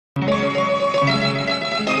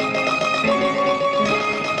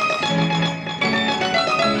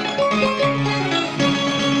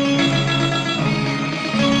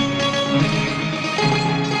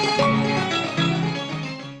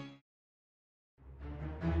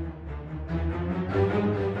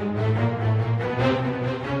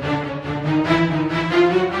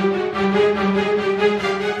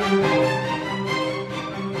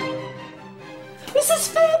Mrs.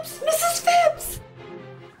 Phipps! Mrs. Phipps!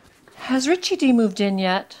 Has Richie D moved in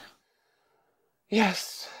yet?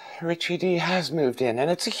 Yes, Richie D has moved in,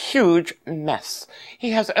 and it's a huge mess.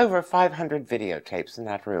 He has over 500 videotapes in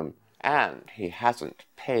that room, and he hasn't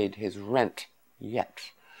paid his rent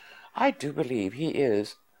yet. I do believe he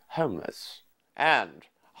is homeless and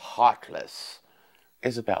heartless.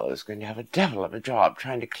 Isabella's going to have a devil of a job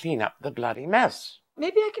trying to clean up the bloody mess.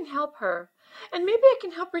 Maybe I can help her. And maybe I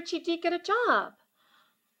can help Richie D get a job.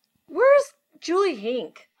 Where's Julie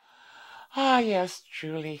Hink? Ah, yes,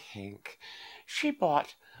 Julie Hink. She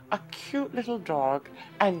bought a cute little dog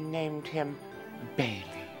and named him Bailey.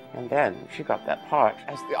 And then she got that part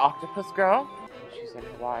as the octopus girl. She's in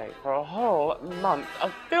Hawaii for a whole month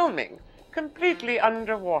of filming, completely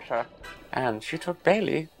underwater. And she took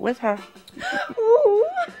Bailey with her. Ooh,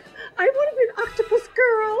 I want to be an octopus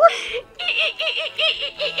girl.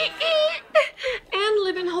 And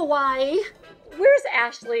live in Hawaii. Where's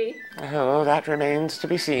Ashley? Oh, that remains to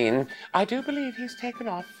be seen. I do believe he's taken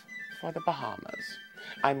off for the Bahamas.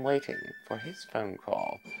 I'm waiting for his phone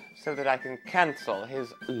call so that I can cancel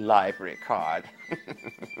his library card.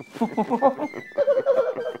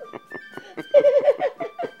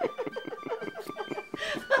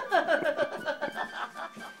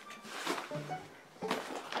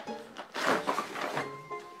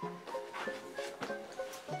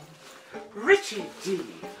 Richie D,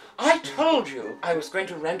 I told you I was going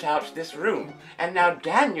to rent out this room, and now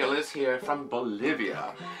Daniel is here from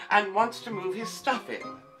Bolivia and wants to move his stuff in.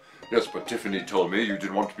 Yes, but Tiffany told me you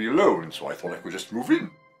didn't want to be alone, so I thought I could just move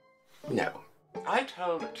in. No. I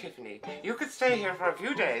told Tiffany you could stay here for a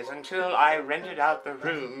few days until I rented out the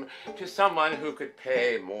room to someone who could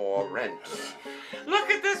pay more rent. Look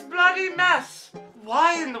at this bloody mess!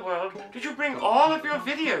 Why in the world did you bring all of your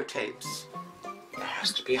videotapes? There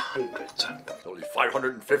has to be hundreds of them. Only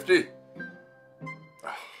 550?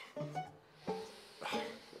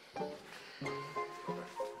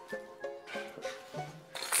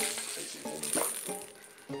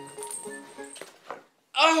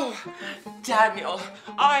 Oh, Daniel,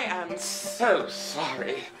 I am so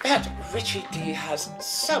sorry. That Richie D has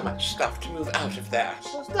so much stuff to move out of there.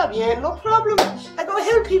 Está bien, no problem. I go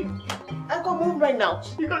help him. I go move right now.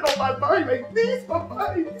 You don't know my body like this,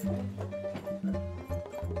 bye-bye.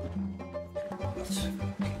 That's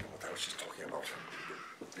what I was just talking about.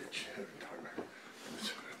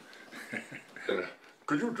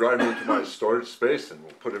 Could you drive me to my storage space and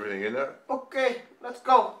we'll put everything in there? Okay, let's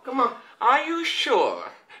go. Come on. Are you sure?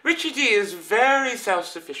 Richie D is very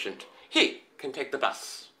self-sufficient. He can take the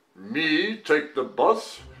bus. Me take the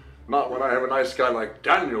bus? Not when I have a nice guy like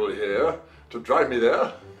Daniel here to drive me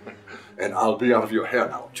there. And I'll be out of your hair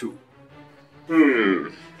now, too.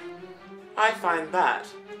 I find that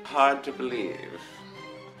hard to believe.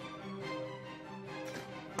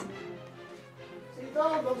 Sí,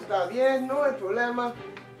 todo está bien, no hay problema.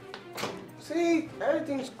 Sí,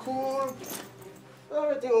 everything's cool.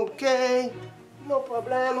 Everything okay. No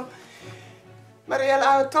problema. Mariela,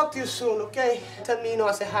 I'll talk to you soon, okay? Tell me,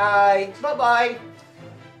 I say hi. Bye-bye.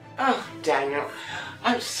 Oh, Daniel,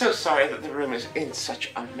 I'm so sorry that the room is in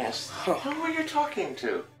such a mess. Who were you talking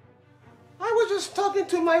to? I was just talking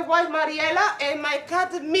to my wife, Mariela, and my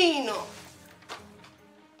cat, Mino.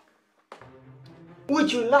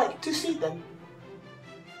 Would you like to see them?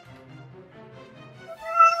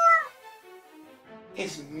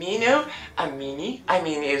 Is Mino a meanie? I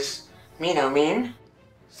mean, is Mino mean?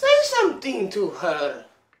 Say something to her.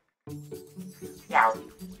 Meowie.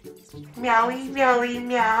 Meowie, meowie,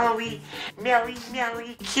 meowie. Meowie,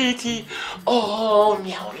 meowie, kitty. Oh,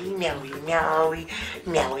 meowie, meowie, meowie.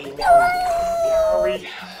 Meowie, meowie, meowie.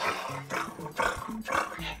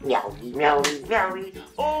 Meowie, meowie, meowie.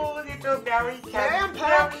 Oh, little meowie cat.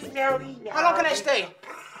 Meowie, meowie, meowie. How long can I stay?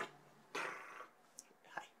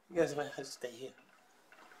 You guys want to stay here?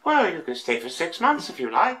 Well, you can stay for 6 months if you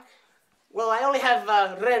like. Well, I only have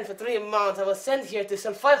rent for 3 months. I was sent here to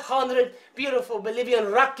sell 500 beautiful Bolivian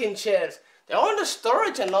rocking chairs. They're on the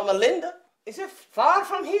storage in Loma Linda. Is it far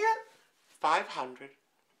from here? 500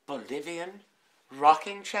 Bolivian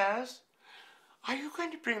rocking chairs? Are you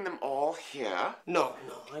going to bring them all here? No.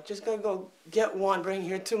 I just gotta go get one, bring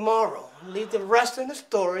here tomorrow. Leave the rest in the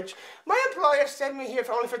storage. My employer sent me here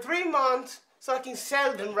only for 3 months so I can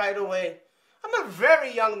sell them right away. I'm a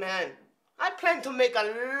very young man. I plan to make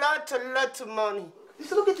a lot of money.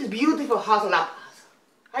 Just look at this beautiful house in La Paz.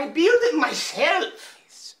 I built it myself.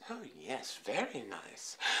 Oh, yes, very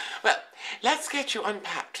nice. Well, let's get you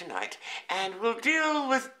unpacked tonight, and we'll deal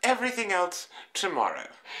with everything else tomorrow.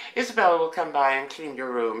 Isabella will come by and clean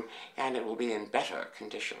your room, and it will be in better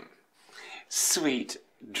condition. Sweet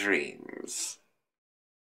dreams.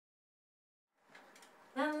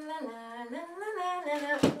 La la la la la la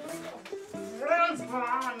la.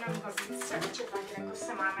 Rozwalone, bo zniszczycie takiego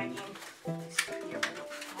samego nim.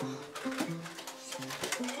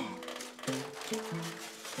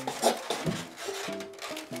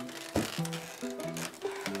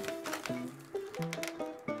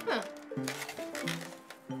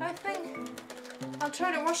 I think I'll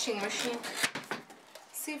try the washing machine.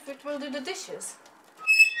 See if it will do the dishes.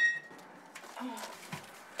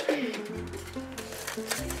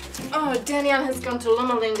 Oh, Daniel has gone to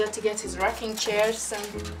Loma Linda to get his rocking chairs, and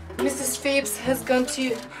Mrs. Phoebes has gone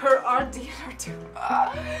to her art dealer to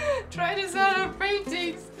try to sell her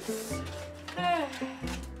paintings.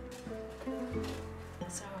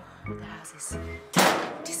 So the house is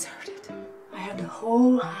deserted. I have the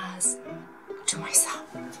whole house to myself,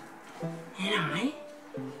 and I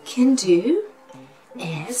can do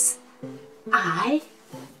as I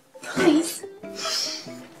please.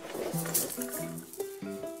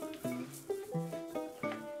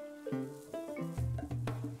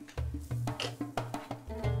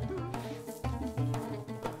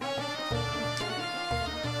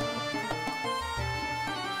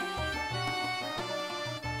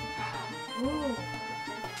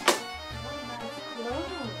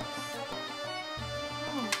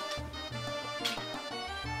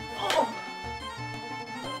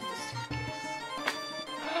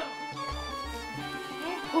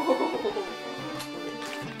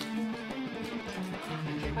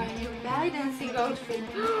 Belly dancing outfit.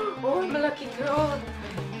 Oh, I'm a lucky girl.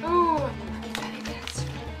 Oh, I'm a lucky belly dancer.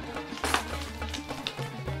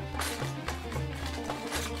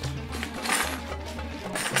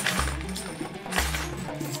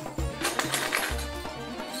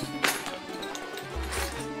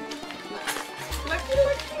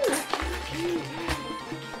 Lucky.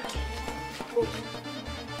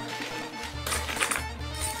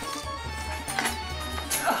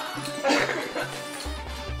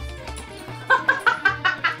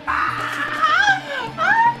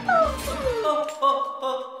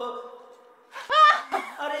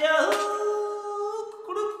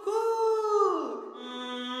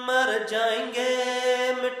 मर जाएंगे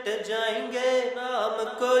मिट जाएंगे नाम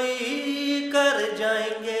कोई कर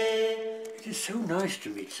जाएंगे. It is so nice to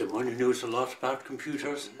meet someone who knows a lot about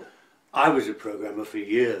computers. I was a programmer for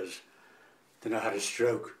years. Then I had a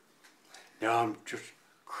stroke. Now I'm just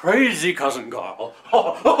crazy, Cousin Garl.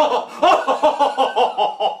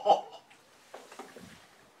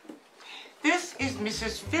 This is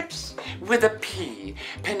Mrs. Phipps with a P.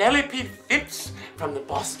 Penelope Phipps from the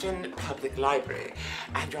Boston Public Library.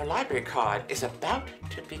 And your library card is about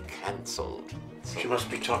to be cancelled. She must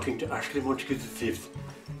be talking to Ashley Montague V.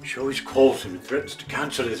 She always calls him and threatens to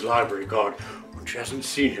cancel his library card when she hasn't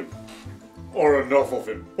seen him. Or enough of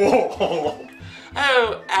him.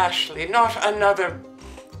 Oh, Ashley, not another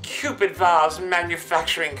Cupid Vase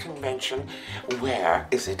manufacturing convention. Where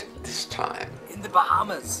is it this time? In the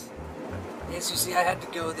Bahamas. Yes, you see, I had to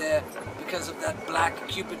go there because of that black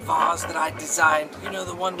Cupid vase that I designed. You know,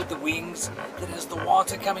 the one with the wings that has the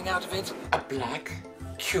water coming out of it? A black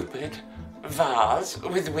Cupid vase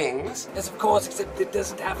with wings? Yes, of course, except it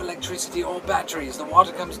doesn't have electricity or batteries. The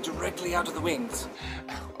water comes directly out of the wings.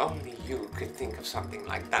 Oh, only you could think of something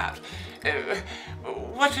like that.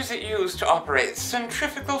 What does it use to operate?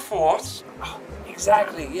 Centrifugal force? Oh,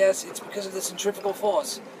 exactly, yes, it's because of the centrifugal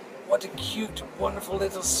force. What a cute, wonderful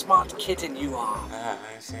little smart kitten you are. Ah,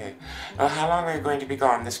 I see. How long are you going to be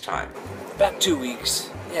gone this time? About 2 weeks,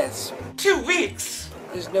 yes. 2 weeks?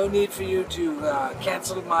 There's no need for you to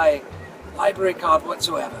cancel my library card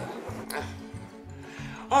whatsoever.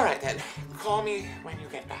 All right then, call me when you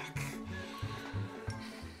get back.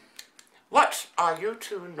 What are you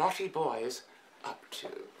two naughty boys up to?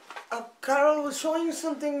 Carl was showing you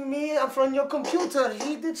something me from your computer.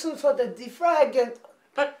 He did some sort of defrag and...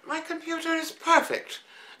 But my computer is perfect.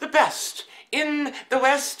 The best. In the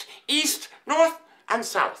west, east, north, and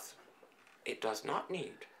south. It does not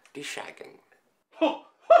need deshagging.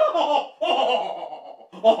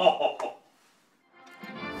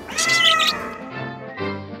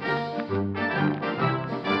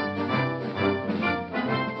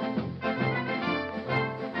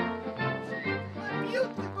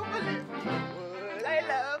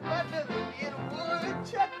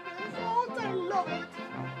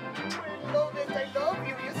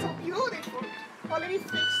 me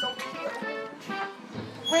fix some here.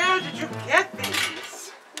 Where did you get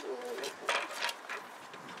these?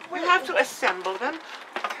 We have to assemble them.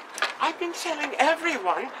 I've been telling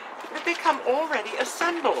everyone that they come already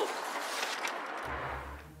assembled.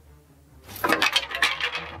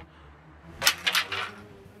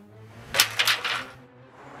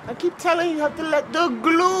 I keep telling you, you have to let the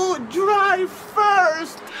glue dry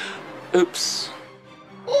first. Oops.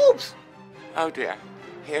 Oops. Oh dear.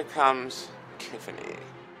 Here comes Tiffany.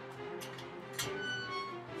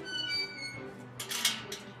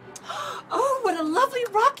 Oh, what a lovely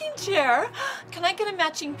rocking chair. Can I get a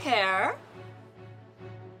matching pair?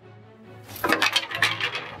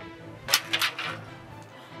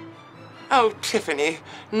 Oh, Tiffany,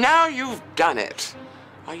 now you've done it.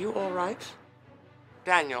 Are you all right?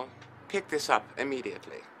 Daniel, pick this up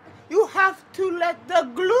immediately. You have to let the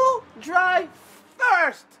glue dry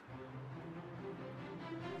first.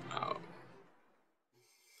 Oh.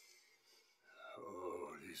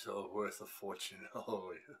 Oh, these are worth a fortune.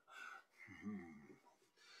 Oh, yeah.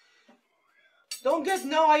 Don't get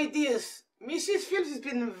no ideas. Mrs. Phillips has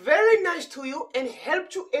been very nice to you and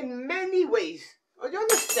helped you in many ways. Do you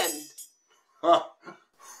understand? Huh.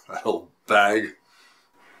 That old bag.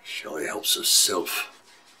 She only helps herself.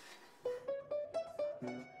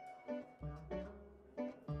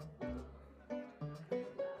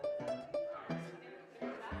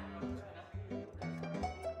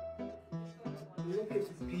 Look at this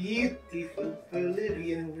beautiful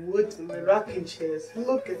Bolivian wood and the rocking chairs.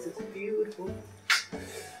 Look at this beautiful.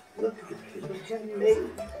 Look at this beautiful handmade.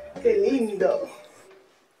 Que lindo.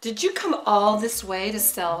 Did you come all this way to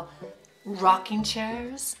sell rocking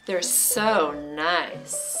chairs? They're so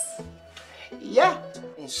nice. Yeah,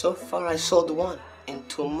 and so far I sold one. And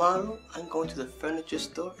tomorrow I'm going to the furniture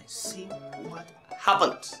store and see what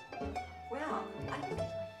happens. Well, I think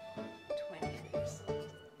 20 years.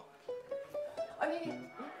 I mean,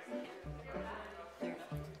 30.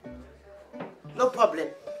 No problem.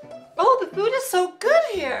 Oh, the food is so good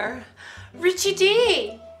here. Richie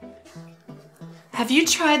D. Have you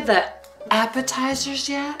tried the appetizers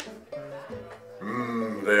yet?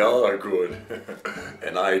 They are good.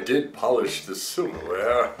 And I did polish the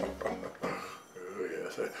silverware. Oh,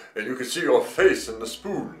 yes. And you can see your face in the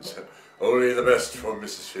spoons. Only the best for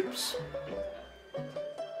Mrs. Phipps.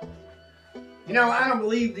 You know, I don't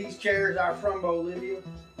believe these chairs are from Bolivia.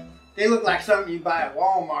 They look like something you buy at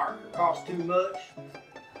Walmart or cost too much.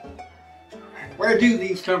 Where do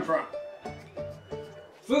these come from?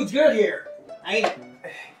 Food's good here, ain't it?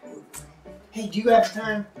 Hey, do you have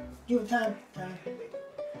time? Do you have time?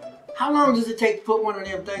 How long does it take to put one of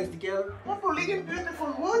them things together? Bolivian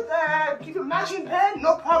beautiful wood. Give you matching pen,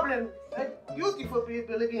 no problem. Beautiful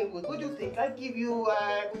Bolivian wood. What do you think? I give you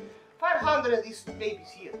 500 of these babies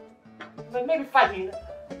here. Maybe 5 minutes.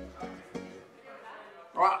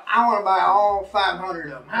 Well, I want to buy all 500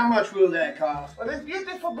 of them. How much will that cost? Well, this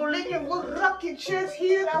beautiful Bolivian wood rocking chairs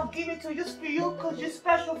here, I'll give it to you just for you, because you're a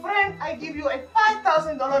special friend. I give you a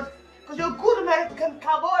 $5,000, because you're a good American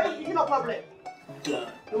cowboy. No problem.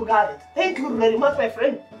 Done. You got it. Thank you very much, my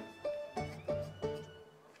friend.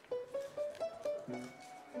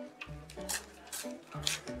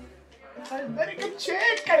 Very good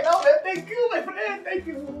check. I know that. Thank you, my friend. Thank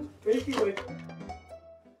you. Thank you.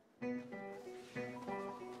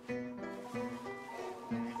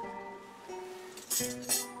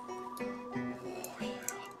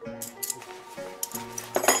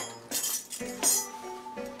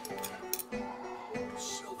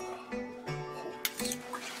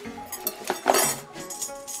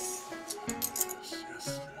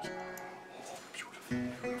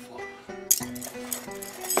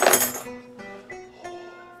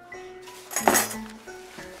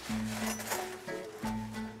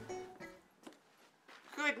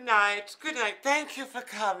 Good night. Thank you for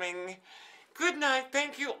coming. Good night.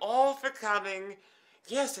 Thank you all for coming.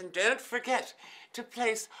 Yes, and don't forget to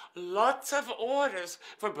place lots of orders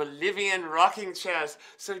for Bolivian rocking chairs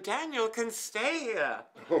so Daniel can stay here.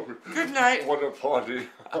 Oh, good night. What a party.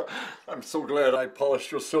 I'm so glad I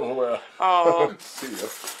polished your silverware. Oh. See ya.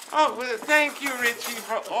 Oh, well, thank you, Richie,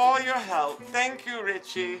 for all your help. Thank you,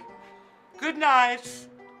 Richie. Good night.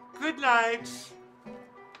 Good night.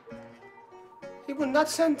 He will not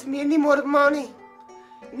send me any more money.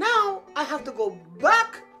 Now I have to go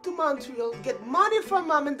back to Montreal, get money from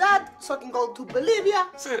Mom and Dad so I can go to Bolivia.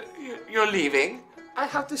 So you're leaving? I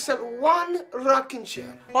have to sell one rocking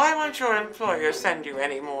chair. Why won't your employer send you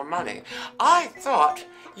any more money? I thought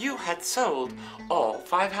you had sold all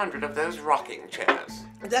 500 of those rocking chairs.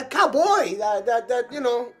 That cowboy, that you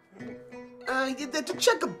know, the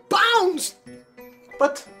check bounced.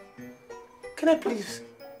 But Can I please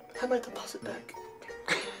have my deposit back?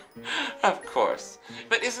 Of course.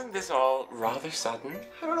 But isn't this all rather sudden?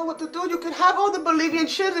 I don't know what to do. You can have all the Bolivian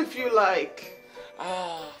shit if you like.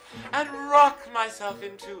 Ah, and rock myself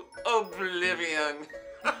into oblivion.